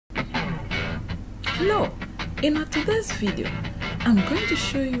Hello, in today's video, I'm going to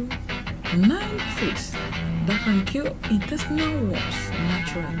show you 9 foods that can kill intestinal worms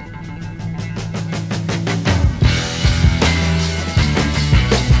naturally.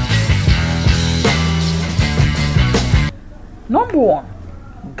 Number 1.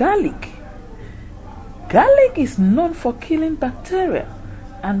 Garlic. Garlic is known for killing bacteria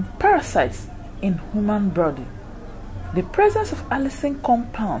and parasites in human body. The presence of allicin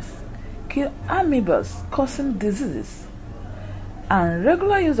compounds kill amoebas causing diseases, and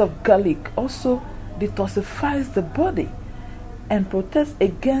regular use of garlic also detoxifies the body and protects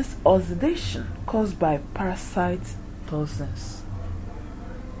against oxidation caused by parasite toxins.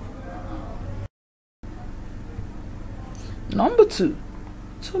 Number 2.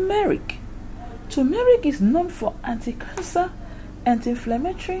 Turmeric. Turmeric is known for anti-cancer,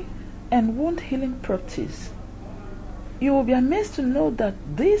 anti-inflammatory, and wound healing properties. You will be amazed to know that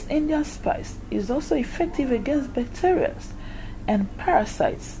this Indian spice is also effective against bacteria and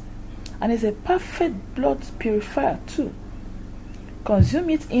parasites, and is a perfect blood purifier too.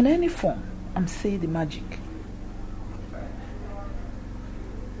 Consume it in any form and see the magic.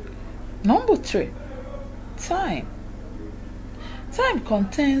 Number 3. Thyme. Thyme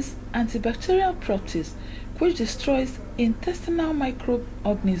contains antibacterial properties which destroys intestinal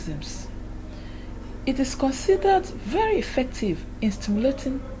microorganisms. It is considered very effective in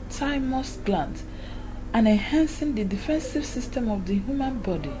stimulating thymus glands and enhancing the defensive system of the human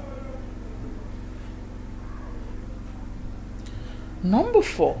body. Number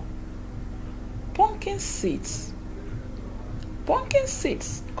 4. Pumpkin seeds. Pumpkin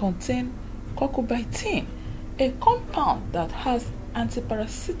seeds contain cucurbitine, a compound that has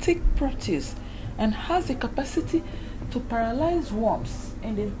antiparasitic properties and has the capacity to paralyze worms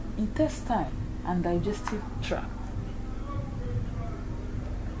in the intestine and digestive tract.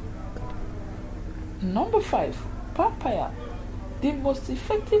 Number 5. Papaya. The most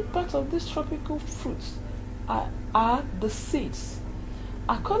effective part of these tropical fruits are the seeds.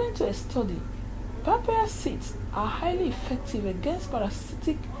 According to a study, papaya seeds are highly effective against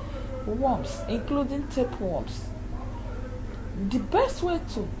parasitic worms, including tapeworms. The best way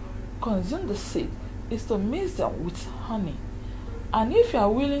to consume the seed is to mix them with honey. And if you are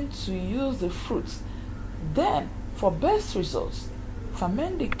willing to use the fruits, then for best results,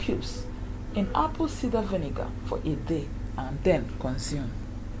 ferment the cubes in apple cider vinegar for a day and then consume.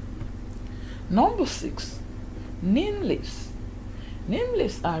 Number 6. Neem leaves. Neem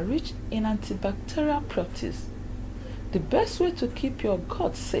leaves are rich in antibacterial properties. The best way to keep your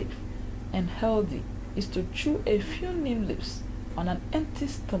gut safe and healthy is to chew a few neem leaves on an empty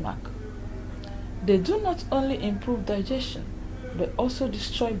stomach. They do not only improve digestion, but also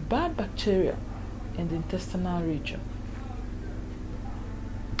destroy bad bacteria in the intestinal region.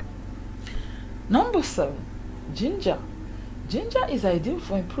 Number 7. Ginger. Ginger is ideal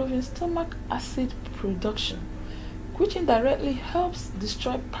for improving stomach acid production, which indirectly helps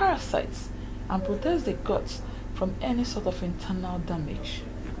destroy parasites and protects the gut from any sort of internal damage.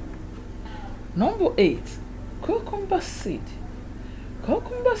 Number 8. Cucumber seed.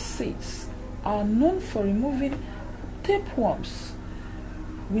 Cucumber seeds are known for removing tapeworms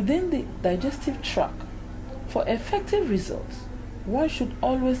within the digestive tract. For effective results, one should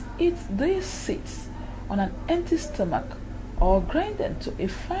always eat these seeds on an empty stomach or grind them to a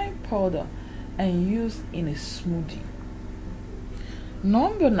fine powder and use in a smoothie.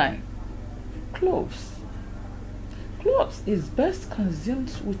 Number 9. Cloves. Cloves is best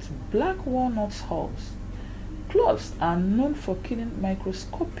consumed with black walnut hulls. Cloves are known for killing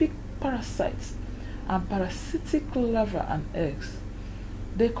microscopic parasites and parasitic larvae and eggs.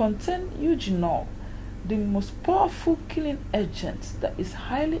 They contain eugenol, the most powerful killing agent that is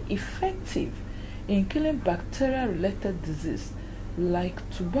highly effective in killing bacteria-related diseases like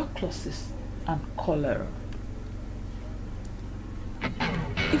tuberculosis and cholera.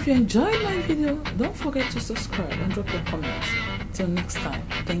 If you enjoyed my video, don't forget to subscribe and drop your comments. Till next time,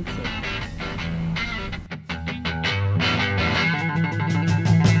 thank you.